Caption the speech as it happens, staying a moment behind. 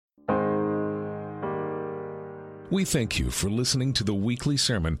We thank you for listening to the weekly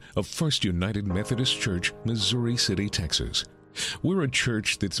sermon of First United Methodist Church, Missouri City, Texas. We're a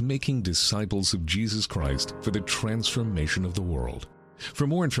church that's making disciples of Jesus Christ for the transformation of the world. For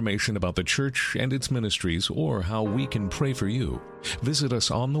more information about the church and its ministries or how we can pray for you, visit us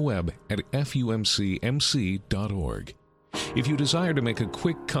on the web at fumcmc.org. If you desire to make a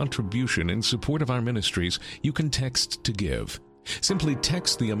quick contribution in support of our ministries, you can text to give. Simply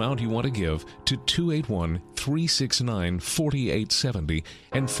text the amount you want to give to 281-369-4870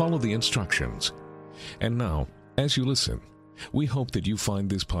 and follow the instructions. And now, as you listen, we hope that you find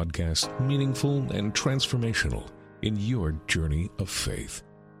this podcast meaningful and transformational in your journey of faith.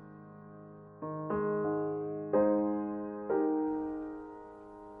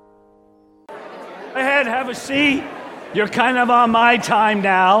 Go ahead, have a seat. You're kind of on my time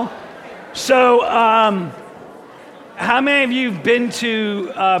now. So, how many of you have been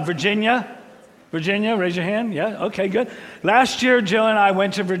to Virginia? Virginia, raise your hand. Yeah, okay, good. Last year, Jill and I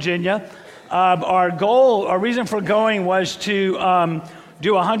went to Virginia. Our reason for going was to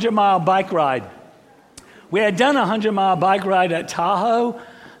do a 100-mile bike ride. We had done a 100-mile bike ride at Tahoe,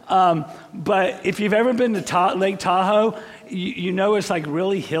 but if you've ever been to Lake Tahoe, you know it's like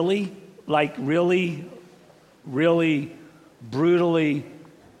really hilly, like really brutally.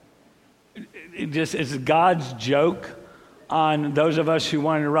 It's God's joke on those of us who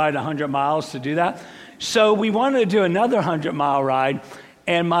wanted to ride 100 miles to do that. So we wanted to do another 100-mile ride,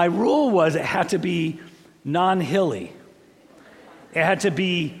 and my rule was it had to be non-hilly. It had to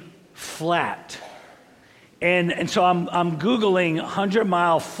be flat. And so I'm Googling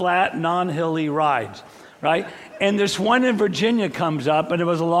 100-mile flat, non-hilly rides, right? And this one in Virginia comes up, and it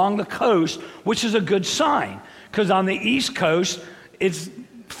was along the coast, which is a good sign, because on the East Coast, it's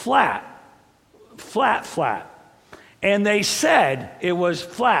flat. And they said it was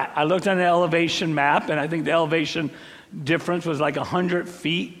flat. I looked on the elevation map, and I think the elevation difference was like 100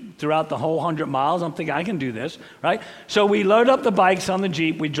 feet throughout the whole 100 miles. I'm thinking, I can do this, right? So we load up the bikes on the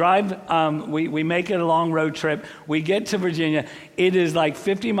Jeep. We drive, we make it a long road trip. We get to Virginia. It is like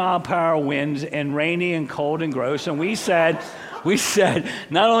 50-mile-per-hour winds and rainy and cold and gross. And we said,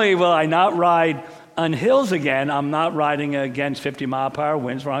 not only will I not ride on hills again, I'm not riding against 50-mile-per-hour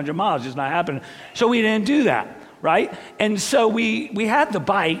winds for 100 miles. It's not happening. So we didn't do that, right? And so we had the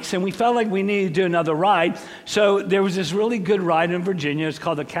bikes, and we felt like we needed to do another ride. So there was this really good ride in Virginia. It's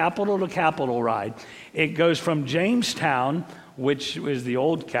called the Capital to Capital ride. It goes from Jamestown, which is the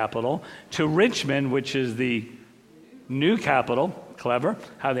old capital, to Richmond, which is the new capital. Clever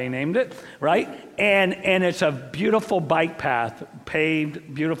how they named it, right? And it's a beautiful bike path,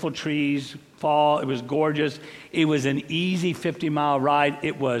 paved, beautiful trees, fall. It was gorgeous. It was an easy 50-mile ride.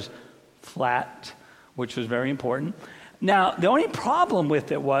 It was flat, which was very important. Now, the only problem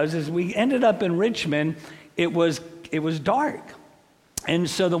with it is we ended up in Richmond. It was dark. And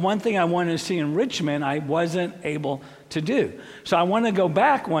so the one thing I wanted to see in Richmond, I wasn't able to do. So I want to go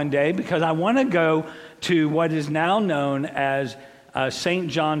back one day because I want to go to what is now known as St.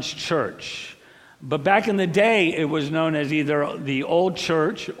 John's Church. But back in the day, it was known as either the old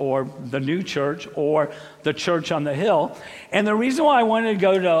church or the new church or the church on the hill. And the reason why I wanted to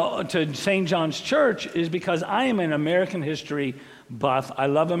go to St. John's Church is because I am an American history buff. I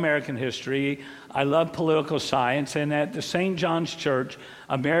love American history. I love political science. And at the St. John's Church,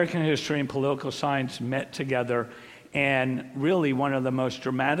 American history and political science met together. And really, one of the most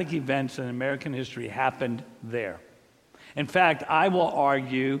dramatic events in American history happened there. In fact, I will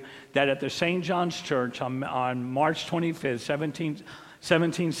argue that at the St. John's Church on March 25th,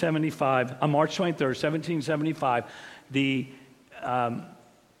 1775, on March 23rd, 1775, the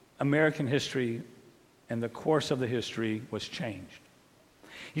American history and the course of the history was changed.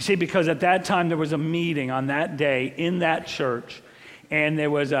 You see, because at that time there was a meeting on that day in that church, and there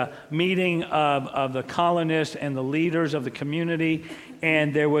was a meeting of the colonists and the leaders of the community,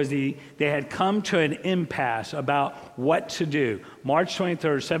 and they had come to an impasse about what to do. March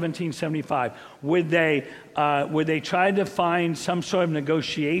 23rd, 1775. Would they try to find some sort of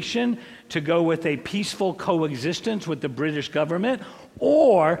negotiation to go with a peaceful coexistence with the British government,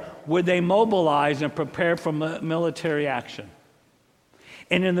 or would they mobilize and prepare for military action?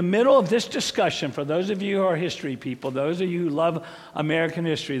 And in the middle of this discussion, for those of you who are history people, those of you who love American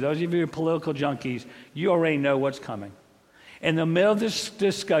history, those of you who are political junkies, you already know what's coming. In the middle of this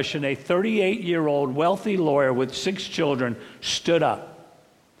discussion, a 38-year-old wealthy lawyer with 6 children stood up,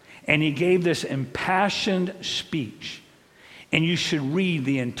 and he gave this impassioned speech. And you should read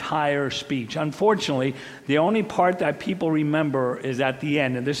the entire speech. Unfortunately, the only part that people remember is at the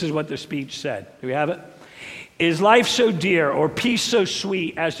end, and this is what the speech said. Do we have it? Is life so dear or peace so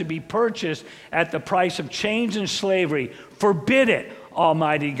sweet as to be purchased at the price of chains and slavery? Forbid it,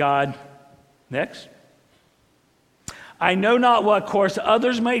 Almighty God. Next. I know not what course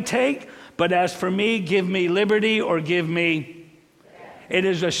others may take, but as for me, give me liberty or give me. It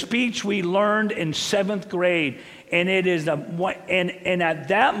is a speech we learned in 7th grade. And it is and at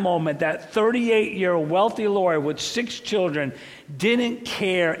that moment, that 38-year-old wealthy lawyer with 6 children didn't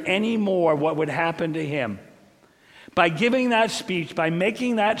care anymore what would happen to him. By giving that speech, by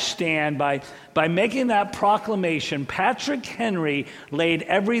making that stand, by making that proclamation, Patrick Henry laid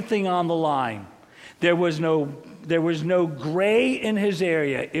everything on the line. There was no gray in his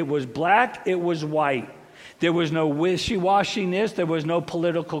area. It was black, it was white. There was no wishy-washiness. There was no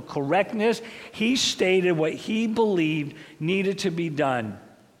political correctness. He stated what he believed needed to be done.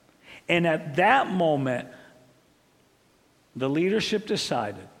 And at that moment, the leadership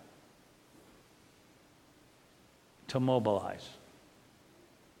decided to mobilize.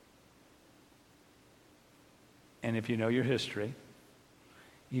 And if you know your history,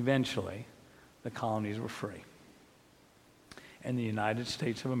 eventually the colonies were free. And the United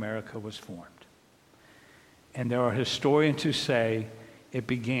States of America was formed. And there are historians who say it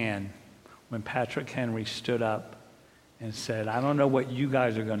began when Patrick Henry stood up and said, I don't know what you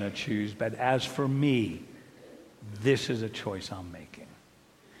guys are going to choose, but as for me, this is a choice I'm making.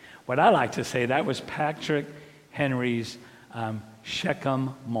 What I like to say, that was Patrick Henry's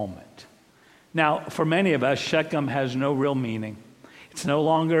Shechem moment. Now, for many of us, Shechem has no real meaning. It no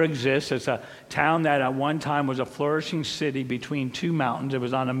longer exists. It's a town that at one time was a flourishing city between 2 mountains. It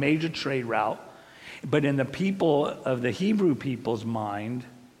was on a major trade route. But in the people of the Hebrew people's mind,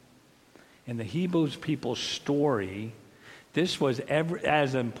 in the Hebrew people's story, this was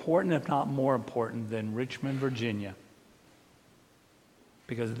as important, if not more important, than Richmond, Virginia.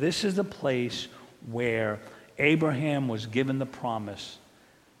 Because this is the place where Abraham was given the promise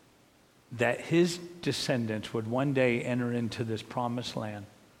that his descendants would one day enter into this promised land.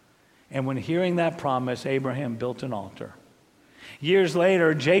 And when hearing that promise, Abraham built an altar. Years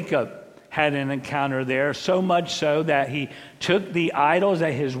later, Jacob had an encounter there, so much so that he took the idols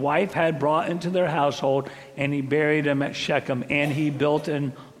that his wife had brought into their household and he buried them at Shechem, and he built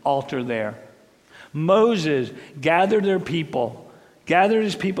an altar there. Moses gathered his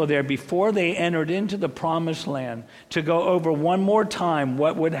people there before they entered into the promised land to go over one more time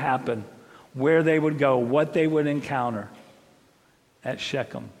what would happen, where they would go, what they would encounter at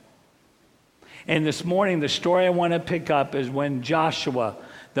Shechem. And this morning, the story I want to pick up is when Joshua,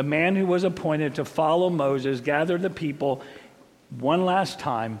 the man who was appointed to follow Moses, gathered the people one last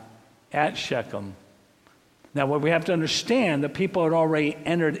time at Shechem. Now, what we have to understand, the people had already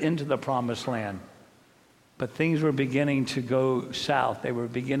entered into the promised land, but things were beginning to go south. They were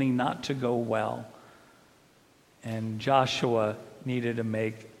beginning not to go well. And Joshua needed to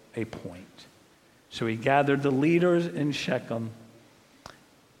make a point. So he gathered the leaders in Shechem,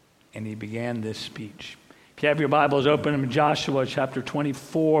 and he began this speech. If you have your Bibles open in Joshua chapter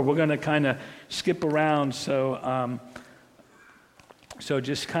 24, we're going to kind of skip around, so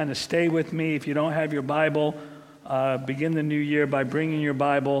just kind of stay with me. If you don't have your Bible, begin the new year by bringing your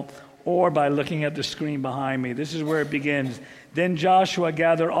Bible or by looking at the screen behind me. This is where it begins. Then Joshua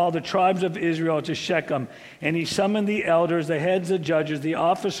gathered all the tribes of Israel to Shechem, and he summoned the elders, the heads, the judges, the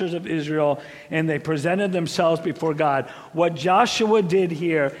officers of Israel, and they presented themselves before God. What Joshua did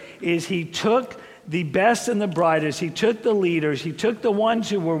here is he took the best and the brightest. He took the leaders. He took the ones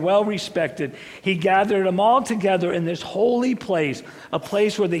who were well respected. He gathered them all together in this holy place, a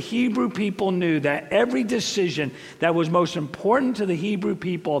place where the Hebrew people knew that every decision that was most important to the Hebrew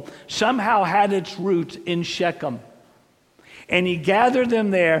people somehow had its roots in Shechem. And he gathered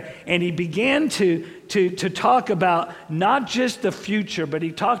them there, and he began to talk about not just the future, but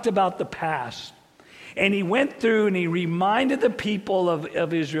he talked about the past. And he went through and he reminded the people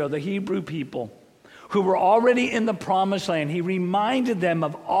of Israel, the Hebrew people, who were already in the promised land. He reminded them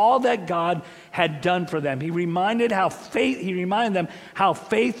of all that God had done for them. He reminded them how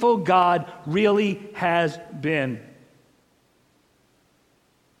faithful God really has been.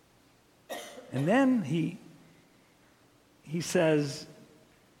 And then he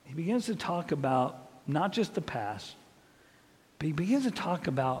begins to talk about not just the past, but he begins to talk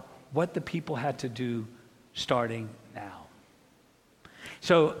about what the people had to do starting now.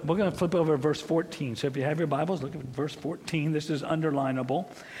 So we're going to flip over to verse 14. So if you have your Bibles, look at verse 14. This is underlinable.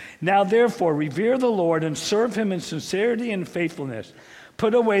 Now therefore, revere the Lord and serve him in sincerity and faithfulness.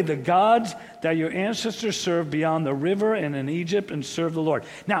 Put away the gods that your ancestors served beyond the river and in Egypt and serve the Lord.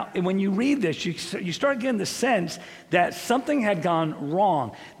 Now, when you read this, you start getting the sense that something had gone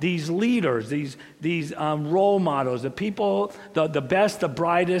wrong. These leaders, these role models, the people, the best, the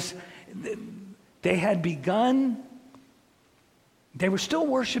brightest, they had begun, they were still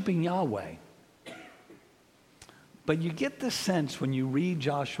worshiping Yahweh. But you get the sense when you read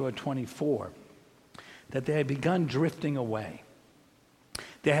Joshua 24 that they had begun drifting away.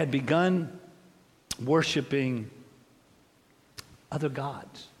 They had begun worshiping other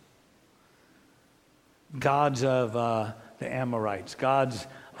gods. Gods of the Amorites, gods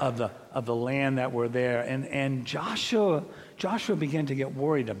of the land that were there. And Joshua began to get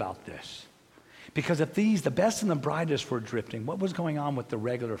worried about this. Because if the best and the brightest were drifting, what was going on with the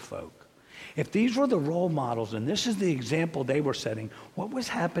regular folk? If these were the role models, and this is the example they were setting, what was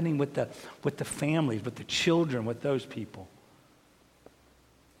happening with the families, with the children, with those people?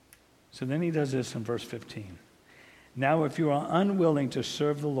 So then he does this in verse 15. Now, if you are unwilling to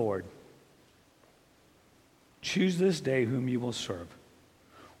serve the Lord, choose this day whom you will serve,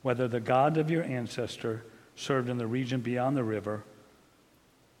 whether the God of your ancestor served in the region beyond the river,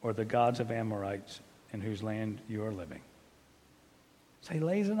 or the gods of Amorites in whose land you are living. So he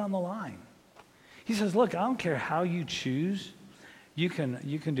lays it on the line. He says, look, I don't care how you choose. You can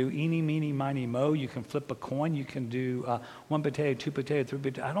do eeny, meeny, miny, mo. You can flip a coin. You can do 1 potato, 2 potato, 3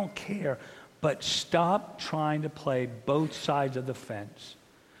 potato. I don't care. But stop trying to play both sides of the fence.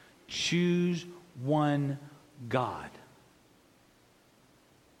 Choose one God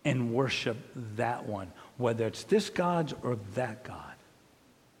and worship that one, whether it's this God or that God.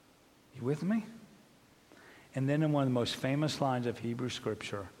 You with me? And then in one of the most famous lines of Hebrew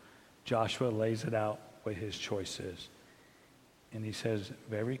Scripture, Joshua lays it out what his choice is. And he says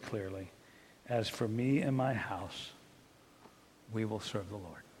very clearly, as for me and my house, we will serve the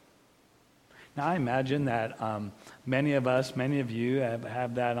Lord. Now, I imagine that many of you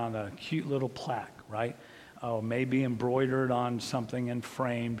have that on a cute little plaque, right? Maybe embroidered on something and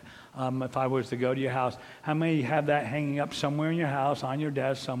framed. If I was to go to your house, how many have that hanging up somewhere in your house, on your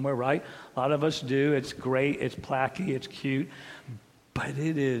desk somewhere, right? A lot of us do. It's great. It's plaquey. It's cute. But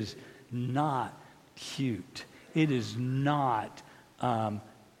it is not cute. It is not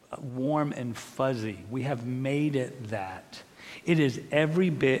warm and fuzzy. We have made it that. It is every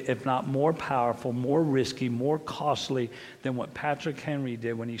bit, if not more powerful, more risky, more costly than what Patrick Henry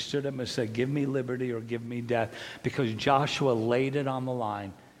did when he stood up and said, give me liberty or give me death, because Joshua laid it on the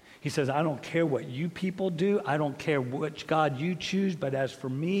line. He says, I don't care what you people do. I don't care which God you choose, but as for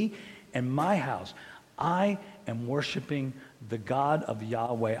me and my house, I am worshiping the God of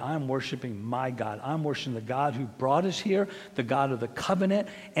Yahweh. I'm worshiping my God. I'm worshiping the God who brought us here, the God of the covenant,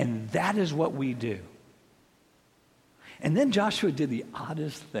 and that is what we do. And then Joshua did the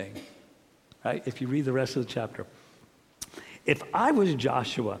oddest thing, right? If you read the rest of the chapter. If I was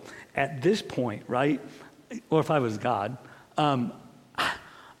Joshua at this point, right, or if I was God,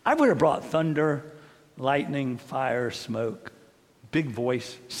 I would have brought thunder, lightning, fire, smoke, big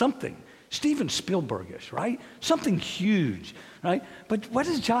voice, something. Steven Spielbergish, right? Something huge, right? But what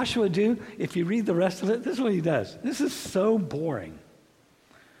does Joshua do? If you read the rest of it, this is what he does. This is so boring.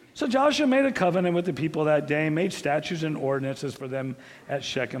 So Joshua made a covenant with the people that day, made statutes and ordinances for them at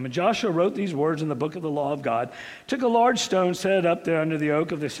Shechem. And Joshua wrote these words in the book of the law of God, took a large stone, set it up there under the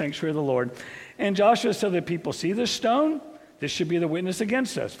oak of the sanctuary of the Lord. And Joshua said to the people, see this stone? This should be the witness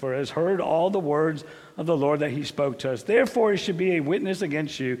against us, for it has heard all the words of the Lord that he spoke to us. Therefore, it should be a witness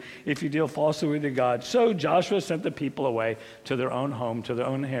against you if you deal falsely with your God. So Joshua sent the people away to their own home, to their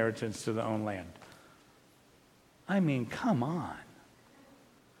own inheritance, to their own land. I mean, come on.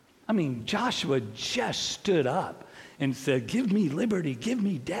 I mean, Joshua just stood up and said, give me liberty, give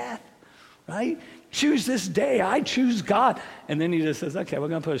me death, right? Choose this day, I choose God. And then he just says, okay, we're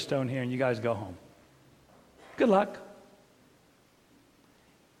going to put a stone here and you guys go home. Good luck.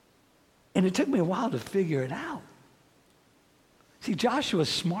 And it took me a while to figure it out. See, Joshua's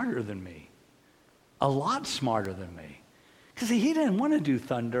smarter than me, a lot smarter than me. Because he didn't want to do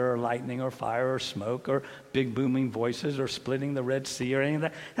thunder or lightning or fire or smoke or big booming voices or splitting the Red Sea or any of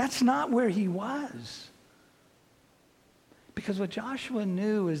that. That's not where he was. Because what Joshua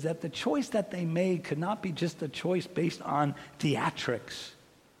knew is that the choice that they made could not be just a choice based on theatrics.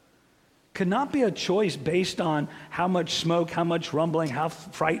 Could not be a choice based on how much smoke, how much rumbling, how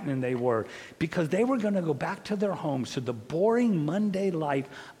frightening they were. Because they were going to go back to their homes, to the boring Monday life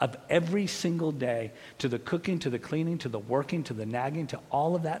of every single day, to the cooking, to the cleaning, to the working, to the nagging, to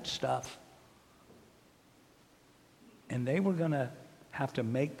all of that stuff. And they were going to have to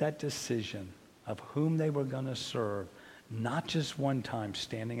make that decision of whom they were going to serve, not just one time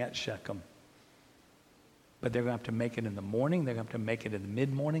standing at Shechem, but they're going to have to make it in the morning, they're going to have to make it in the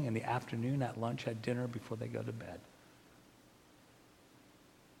mid-morning, in the afternoon, at lunch, at dinner, before they go to bed.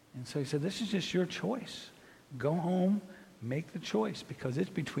 And so he said, this is just your choice. Go home, make the choice, because it's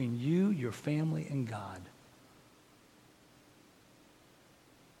between you, your family, and God.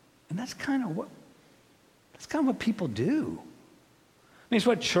 And that's kind of what people do. I mean, it's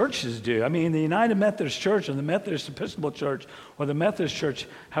what churches do. I mean, the United Methodist Church or the Methodist Episcopal Church or the Methodist Church,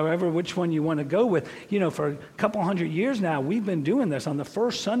 however, which one you want to go with, for a couple hundred years now, we've been doing this on the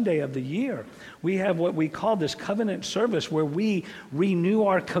first Sunday of the year. We have what we call this covenant service where we renew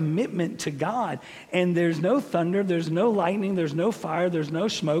our commitment to God. And there's no thunder, there's no lightning, there's no fire, there's no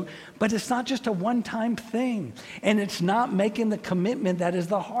smoke, but it's not just a one-time thing. And it's not making the commitment that is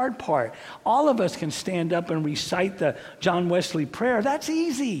the hard part. All of us can stand up and recite the John Wesley prayer. That's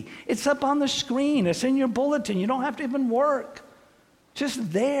easy. It's up on the screen. It's in your bulletin. You don't have to even work.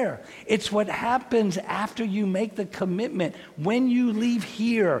 Just there. It's what happens after you make the commitment. When you leave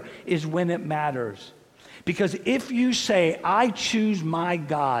here is when it matters. Because if you say, I choose my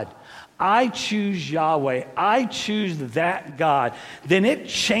God, I choose Yahweh, I choose that God, then it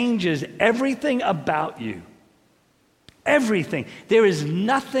changes everything about you. Everything. There is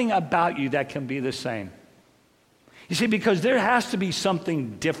nothing about you that can be the same. You see, because there has to be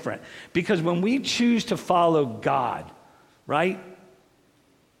something different. Because when we choose to follow God, right,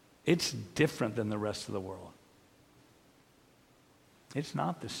 it's different than the rest of the world. It's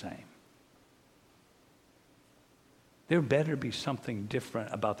not the same. There better be something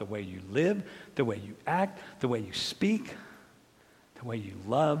different about the way you live, the way you act, the way you speak, the way you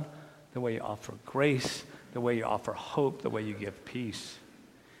love, the way you offer grace, the way you offer hope, the way you give peace.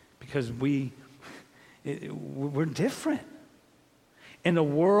 Because we're different. In a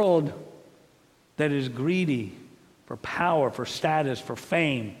world that is greedy for power, for status, for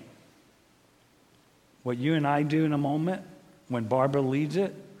fame, what you and I do in a moment, when Barbara leads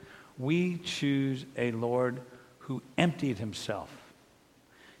it, we choose a Lord who emptied himself,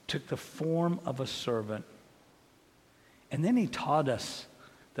 took the form of a servant, and then he taught us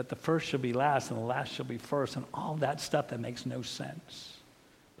that the first shall be last and the last shall be first, and all that stuff that makes no sense.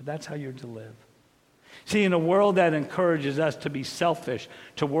 But that's how you're to live. See, in a world that encourages us to be selfish,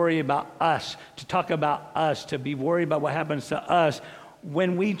 to worry about us, to talk about us, to be worried about what happens to us,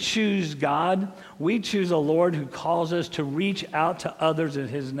 when we choose God, we choose a Lord who calls us to reach out to others in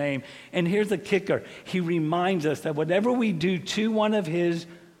his name. And here's the kicker. He reminds us that whatever we do to one of his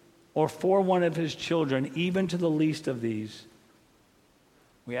or for one of his children, even to the least of these,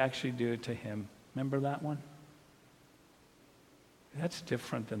 we actually do it to him. Remember that one? That's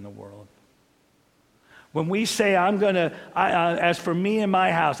different than the world. When we say, as for me and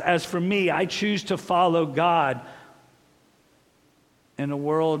my house, as for me, I choose to follow God, in a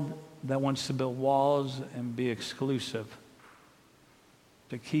world that wants to build walls and be exclusive,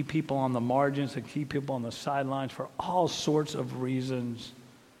 to keep people on the margins, to keep people on the sidelines for all sorts of reasons,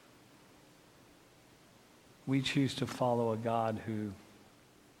 we choose to follow a God who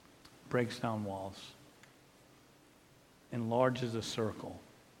breaks down walls, enlarges a circle,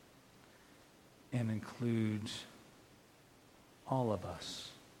 and includes all of us.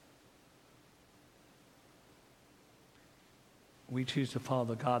 We choose to follow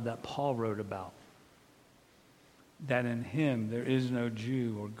the God that Paul wrote about, that in him there is no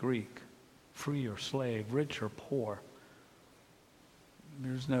Jew or Greek, free or slave, rich or poor.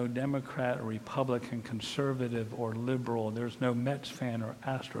 There's no Democrat or Republican, conservative or liberal. There's no Mets fan or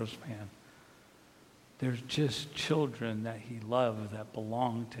Astros fan. There's just children that he loves that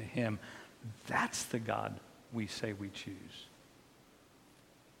belong to him. That's the God we say we choose.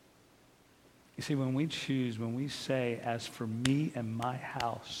 You see, when we say, as for me and my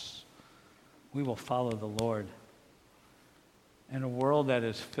house, we will follow the Lord. In a world that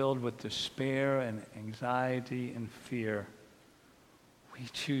is filled with despair and anxiety and fear, we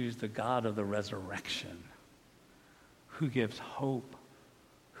choose the God of the resurrection, who gives hope,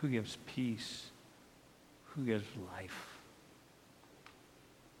 who gives peace, who gives life.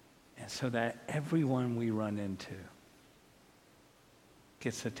 And so that everyone we run into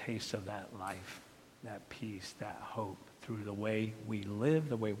gets a taste of that life, that peace, that hope through the way we live,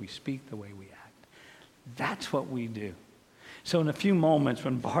 the way we speak, the way we act. That's what we do. So in a few moments,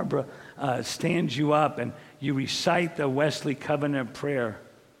 when Barbara stands you up and you recite the Wesley Covenant prayer,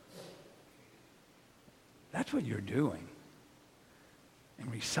 that's what you're doing.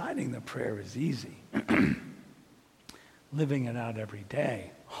 And reciting the prayer is easy. Living it out every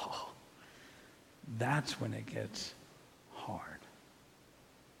day, that's when it gets hard.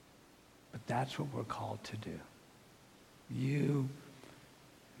 But that's what we're called to do. You,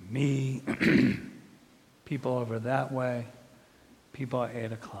 me, people over that way, people at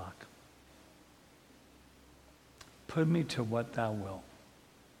 8 o'clock. Put me to what thou wilt.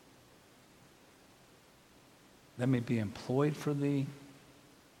 Let me be employed for thee,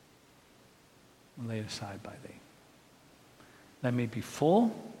 and laid aside by thee. Let me be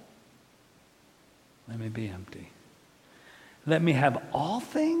full. Let me be empty. Let me have all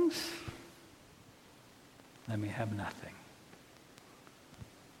things. Let me have nothing.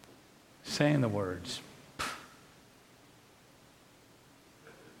 Saying the words.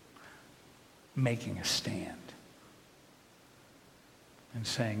 Making a stand. And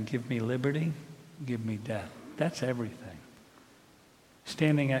saying, give me liberty, give me death. That's everything.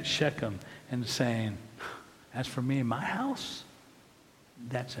 Standing at Shechem and saying, as for me and my house,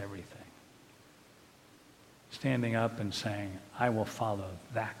 that's everything. Standing up and saying, I will follow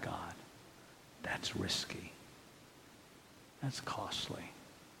that God. That's risky. That's costly.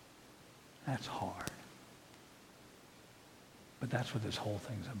 That's hard. But that's what this whole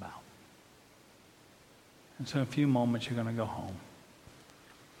thing's about. And so in a few moments, you're going to go home.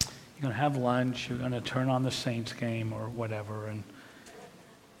 You're going to have lunch. You're going to turn on the Saints game or whatever, and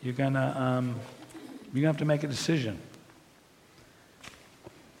you're going to have to make a decision.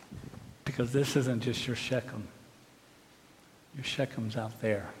 Because this isn't just your Shechem. Your Shechem's out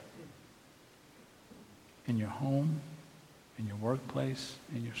there. In your home, in your workplace,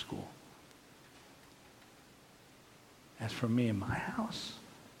 in your school. As for me and my house,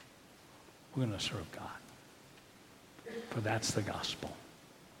 we're going to serve God. For that's the gospel.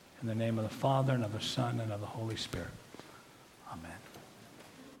 In the name of the Father, and of the Son, and of the Holy Spirit. Amen.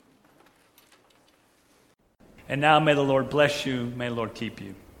 And now may the Lord bless you, may the Lord keep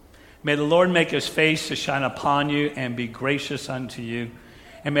you. May the Lord make his face to shine upon you and be gracious unto you.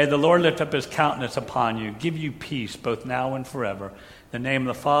 And may the Lord lift up his countenance upon you, give you peace both now and forever. In the name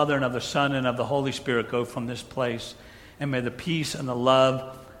of the Father, and of the Son, and of the Holy Spirit go from this place. And may the peace and the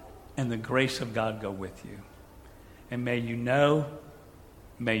love and the grace of God go with you. And may you know,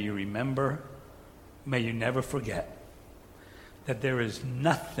 may you remember, may you never forget that there is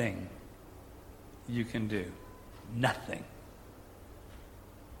nothing you can do, nothing,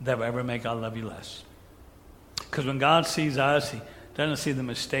 that will ever make God love you less. Because when God sees us, he doesn't see the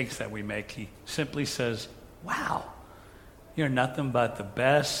mistakes that we make. He simply says, wow, you're nothing but the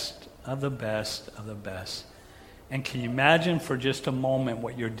best of the best of the best. And can you imagine for just a moment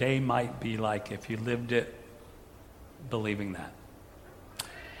what your day might be like if you lived it believing that?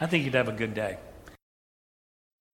 I think you'd have a good day.